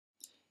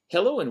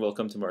Hello and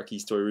welcome to Marquee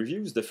Story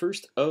Reviews, the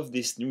first of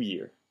this new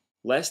year.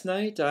 Last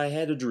night I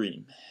had a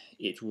dream.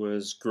 It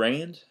was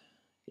grand,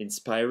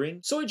 inspiring,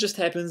 so it just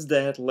happens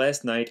that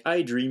last night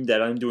I dreamed that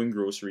I'm doing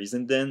groceries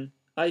and then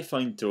I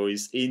find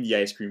toys in the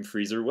ice cream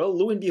freezer. Well,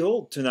 lo and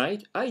behold,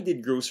 tonight I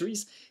did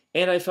groceries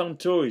and I found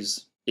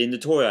toys in the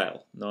toy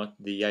aisle, not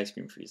the ice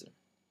cream freezer.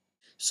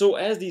 So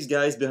as these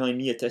guys behind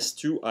me attest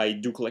to, I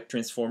do collect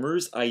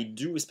Transformers. I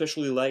do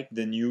especially like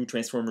the new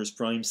Transformers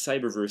Prime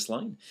Cyberverse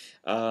line.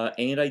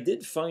 And I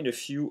did find a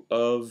few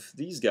of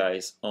these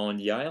guys on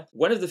the aisle.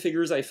 One of the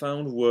figures I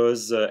found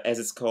was, as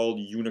it's called,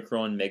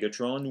 Unicron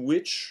Megatron,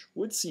 which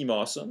would seem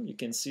awesome. You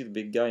can see the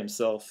big guy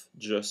himself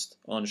just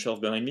on the shelf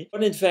behind me.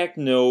 But in fact,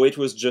 no, it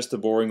was just a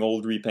boring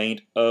old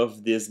repaint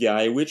of this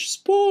guy, which,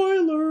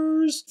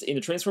 spoilers! In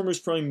the Transformers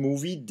Prime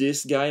movie,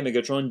 this guy,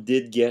 Megatron,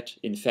 did get,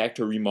 in fact,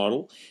 a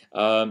remodel.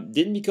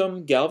 Didn't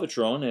become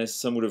Galvatron as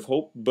some would have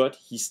hoped, but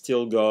he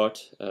still got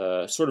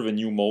sort of a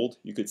new mold,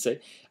 you could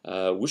say,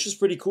 which is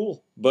pretty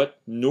cool. But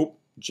nope,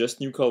 just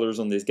new colors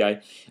on this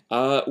guy,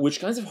 which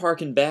kind of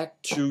harken back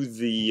to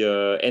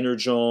the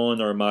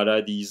Energon,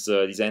 Armada, these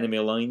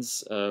anime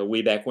lines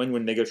way back when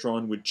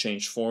Megatron would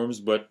change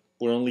forms, but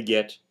would only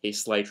get a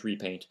slight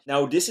repaint.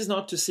 Now, this is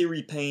not to say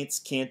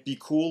repaints can't be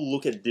cool.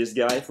 Look at this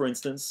guy, for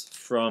instance,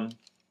 from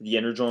the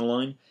Energon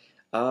line.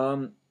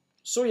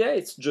 So yeah,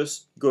 it's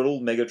just good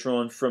old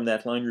Megatron from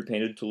that line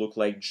repainted to look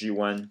like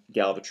G1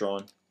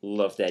 Galvatron.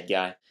 Love that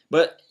guy.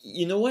 But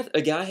you know what?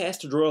 A guy has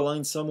to draw a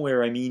line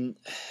somewhere. I mean,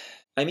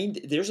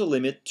 there's a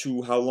limit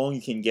to how long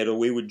you can get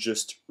away with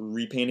just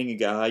repainting a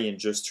guy and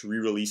just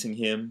re-releasing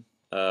him,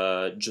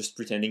 just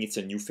pretending it's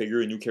a new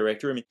figure, a new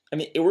character. I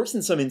mean, it works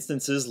in some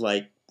instances,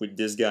 like with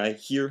this guy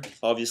here,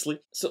 obviously.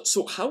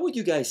 So how would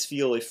you guys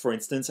feel if, for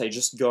instance, I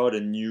just got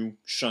a new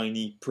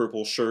shiny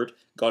purple shirt,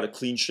 got a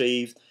clean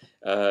shave,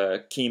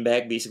 came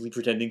back basically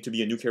pretending to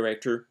be a new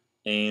character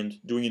and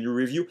doing a new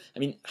review? I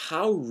mean,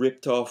 how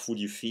ripped off would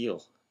you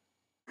feel?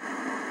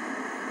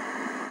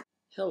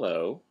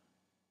 Hello.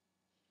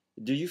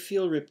 Do you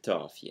feel ripped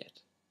off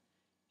yet?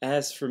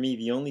 As for me,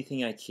 the only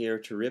thing I care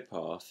to rip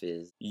off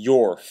is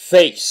your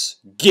face!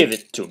 Give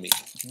it to me!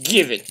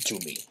 Give it to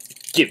me!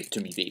 Give it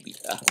to me, baby!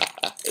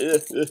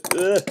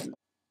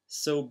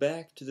 So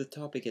back to the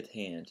topic at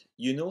hand.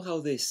 You know how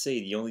they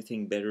say the only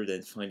thing better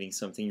than finding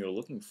something you're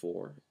looking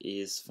for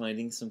is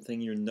finding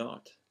something you're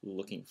not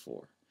looking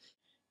for.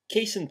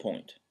 Case in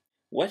point.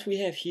 What we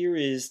have here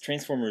is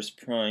Transformers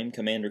Prime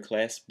Commander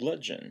Class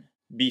Bludgeon.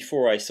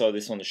 Before I saw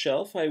this on the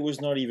shelf, I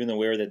was not even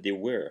aware that they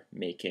were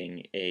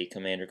making a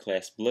Commander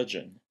Class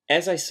Bludgeon.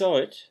 As I saw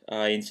it,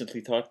 I instantly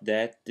thought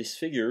that this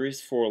figure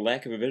is, for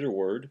lack of a better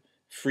word,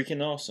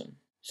 freaking awesome.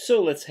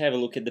 So let's have a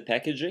look at the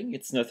packaging.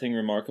 It's nothing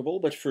remarkable,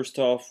 but first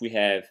off we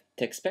have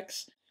tech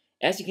specs.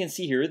 As you can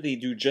see here, they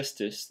do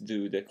justice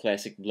to the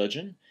classic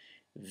Bludgeon.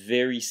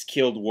 Very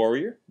skilled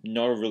warrior,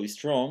 not overly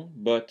strong,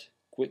 but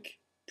quick,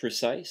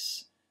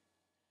 precise,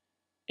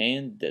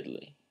 and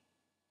deadly.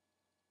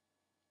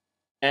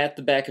 At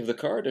the back of the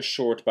card, a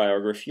short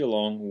biography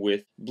along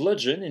with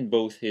Bludgeon in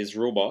both his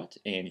robot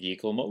and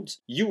vehicle modes.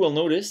 You will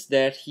notice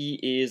that he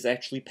is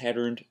actually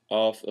patterned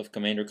off of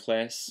Commander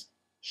Class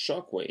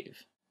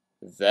Shockwave.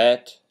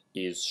 That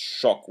is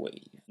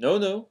Shockwave.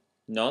 No,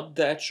 not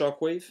that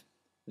Shockwave.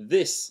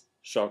 This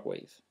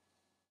Shockwave.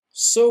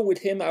 So with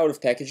him out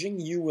of packaging,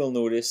 you will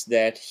notice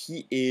that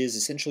he is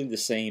essentially the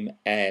same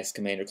as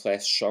Commander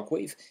Class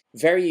Shockwave.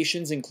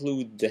 Variations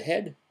include the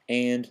head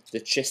and the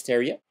chest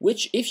area,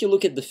 which, if you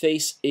look at the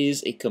face,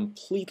 is a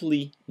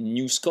completely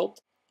new sculpt,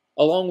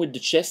 along with the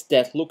chest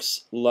that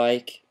looks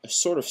like a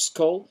sort of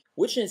skull,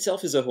 which in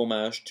itself is a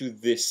homage to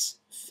this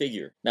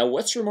figure. Now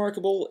what's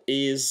remarkable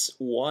is,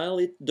 while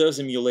it does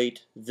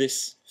emulate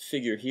this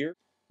figure here,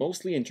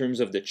 mostly in terms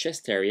of the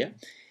chest area,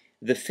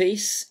 the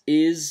face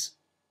is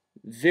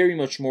very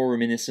much more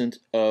reminiscent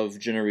of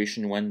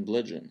Generation 1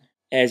 Bludgeon.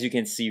 As you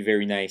can see,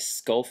 very nice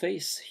skull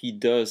face. He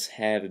does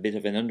have a bit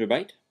of an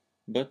underbite,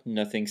 but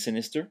nothing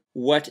sinister.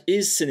 What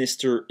is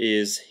sinister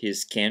is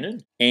his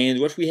cannon, and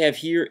what we have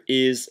here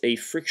is a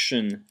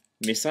friction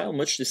missile,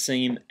 much the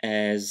same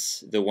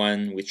as the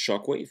one with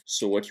Shockwave.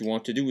 So what you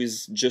want to do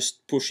is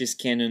just push his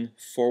cannon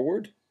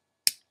forward,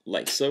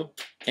 like so,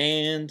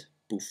 and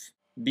poof.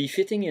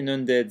 Befitting an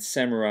undead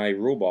samurai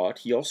robot,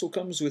 he also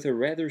comes with a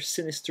rather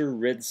sinister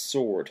red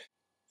sword,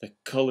 the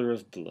color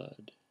of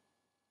blood,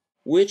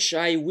 which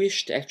I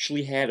wished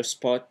actually had a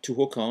spot to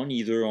hook on,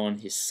 either on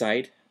his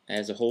side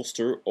as a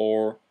holster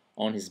or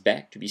on his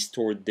back to be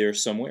stored there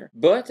somewhere.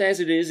 But as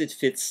it is, it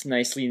fits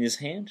nicely in his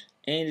hand,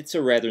 and it's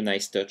a rather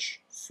nice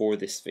touch for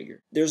this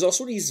figure. There's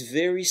also these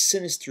very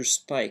sinister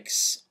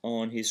spikes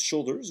on his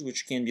shoulders,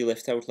 which can be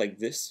left out like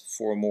this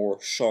for a more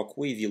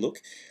shock-wavy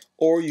look,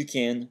 or you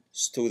can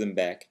stow them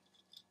back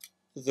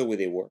the way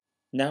they were.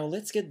 Now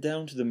let's get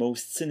down to the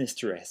most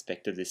sinister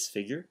aspect of this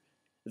figure,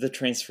 the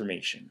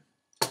transformation.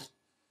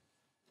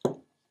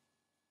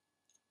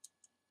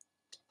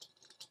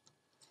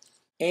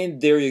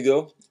 And there you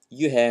go,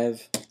 you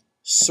have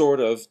sort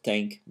of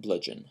tank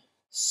Bludgeon.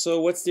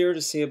 So what's there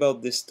to say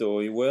about this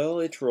toy? Well,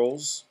 it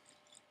rolls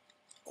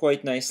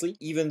quite nicely.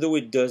 Even though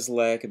it does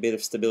lack a bit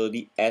of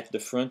stability at the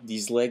front,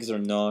 these legs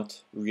are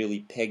not really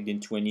pegged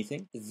into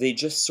anything. They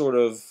just sort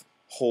of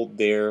hold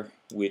there,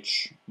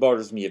 which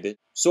bothers me a bit.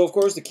 So of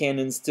course the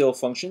cannon still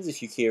functions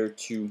if you care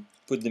to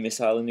put the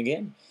missile in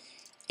again.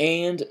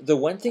 And the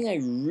one thing I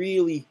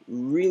really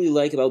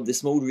like about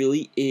this mode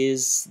really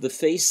is the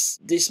face.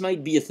 This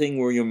might be a thing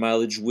where your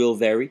mileage will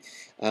vary,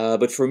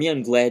 but for me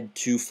I'm glad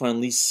to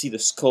finally see the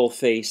skull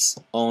face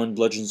on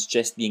Bludgeon's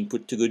chest being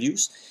put to good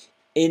use.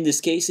 In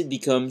this case it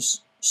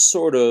becomes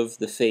sort of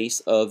the face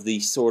of the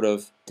sort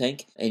of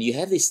tank, and you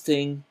have this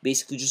thing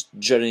basically just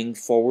jutting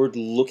forward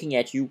looking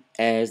at you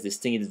as this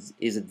thing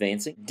is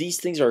advancing. These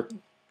things are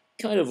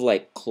kind of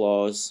like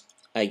claws,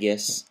 I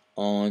guess,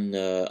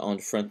 on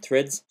front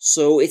threads.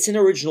 So it's an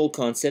original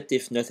concept,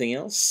 if nothing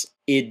else.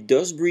 It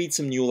does breathe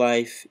some new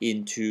life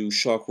into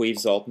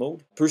Shockwave's alt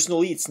mode.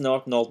 Personally, it's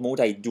not an alt mode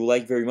I do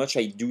like very much.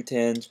 I do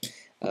tend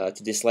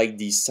to dislike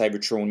these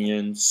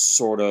Cybertronian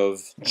sort of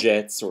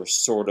jets or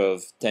sort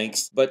of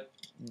tanks, but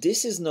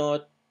this is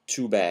not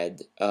too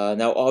bad.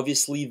 Now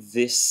obviously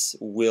this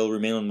will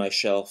remain on my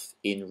shelf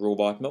in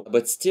robot mode,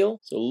 but still,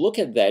 so look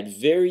at that,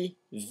 very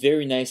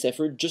nice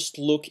effort. Just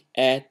look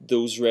at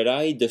those red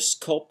eye. The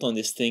sculpt on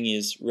this thing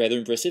is rather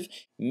impressive.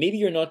 Maybe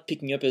you're not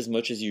picking up as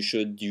much as you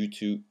should due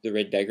to the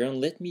red background.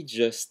 Let me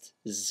just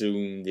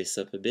zoom this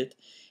up a bit,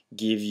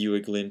 give you a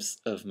glimpse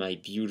of my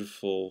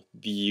beautiful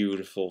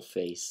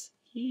face.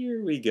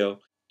 Here we go.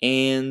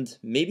 And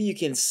maybe you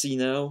can see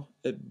now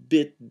a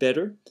bit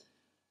better.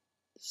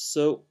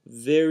 So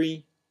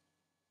very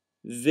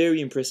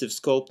impressive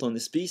sculpt on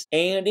this piece.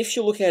 And if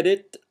you look at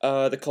it,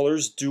 the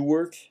colors do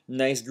work.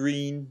 Nice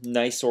green,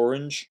 nice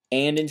orange.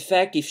 And in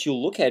fact, if you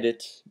look at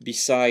it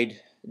beside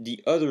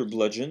the other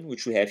bludgeon,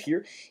 which we have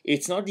here,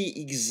 it's not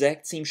the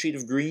exact same shade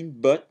of green,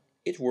 but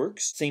it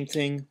works. Same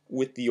thing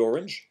with the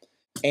orange.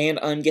 And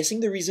I'm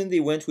guessing the reason they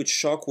went with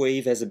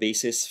Shockwave as a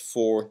basis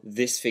for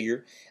this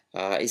figure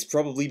is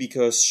probably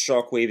because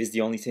Shockwave is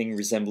the only thing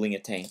resembling a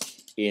tank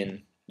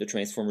in the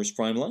Transformers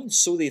Prime line,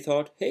 so they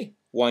thought, hey,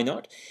 why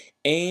not?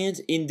 And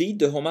indeed,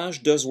 the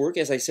homage does work.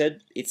 As I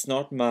said, it's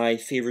not my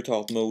favorite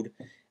alt mode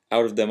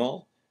out of them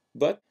all,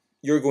 but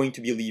you're going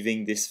to be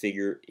leaving this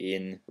figure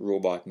in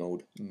robot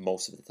mode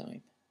most of the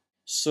time.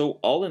 So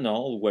all in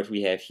all, what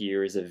we have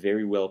here is a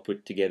very well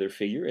put together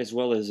figure, as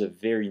well as a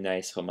very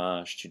nice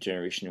homage to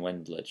Generation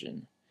 1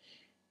 Bludgeon.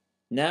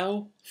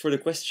 Now, for the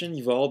question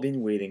you've all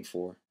been waiting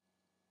for.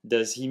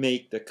 Does he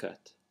make the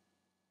cut?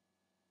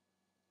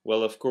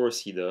 Well, of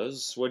course he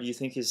does. What do you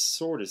think his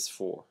sword is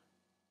for?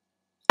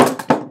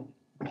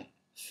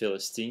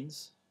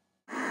 Philistines.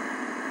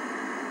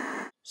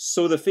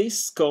 So the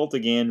face sculpt,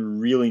 again,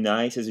 really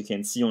nice, as you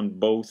can see on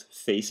both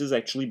faces.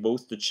 Actually,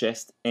 both the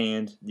chest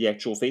and the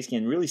actual face. You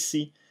can really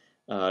see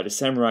the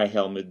samurai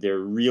helmet. They're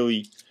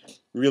really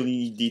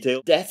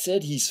detailed. That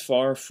said, he's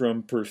far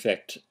from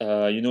perfect.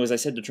 You know, as I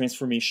said, the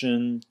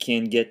transformation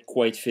can get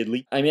quite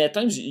fiddly. I mean, at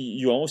times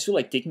you almost feel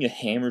like taking a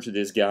hammer to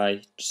this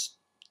guy, just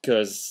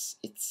because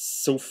it's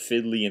so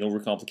fiddly and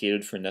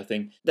overcomplicated for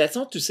nothing. That's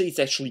not to say it's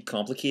actually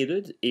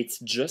complicated, it's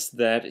just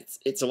that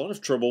it's a lot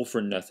of trouble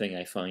for nothing,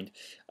 I find.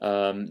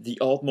 The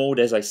alt mode,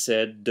 as I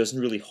said, doesn't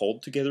really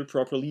hold together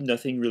properly,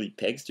 nothing really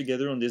pegs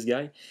together on this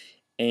guy,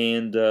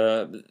 and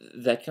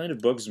that kind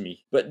of bugs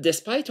me. But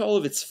despite all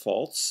of its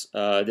faults,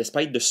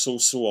 despite the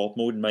so-so alt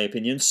mode in my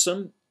opinion,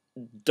 some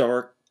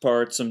dark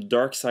part, some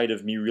dark side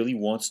of me really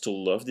wants to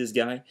love this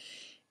guy,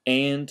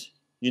 and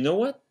you know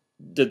what?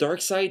 The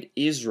dark side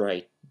is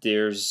right.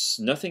 There's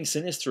nothing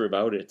sinister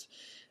about it.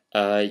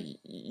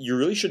 You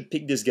really should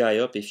pick this guy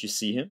up if you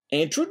see him.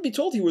 And truth be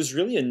told, he was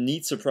really a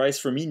neat surprise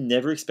for me.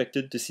 Never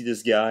expected to see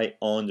this guy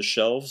on the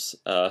shelves.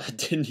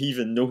 Didn't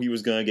even know he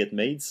was gonna get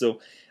made. So,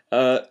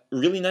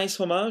 really nice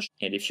homage.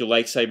 And if you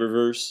like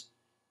Cyberverse,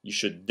 you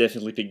should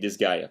definitely pick this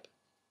guy up.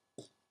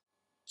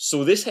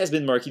 So this has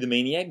been Marky the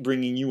Maniac,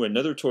 bringing you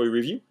another toy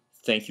review.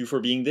 Thank you for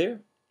being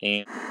there,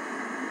 and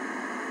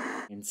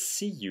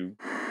see you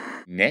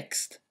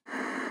next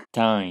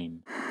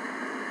time.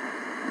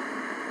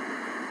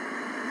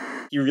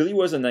 He really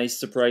was a nice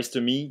surprise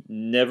to me.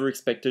 Never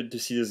expected to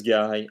see this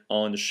guy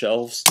on the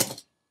shelves.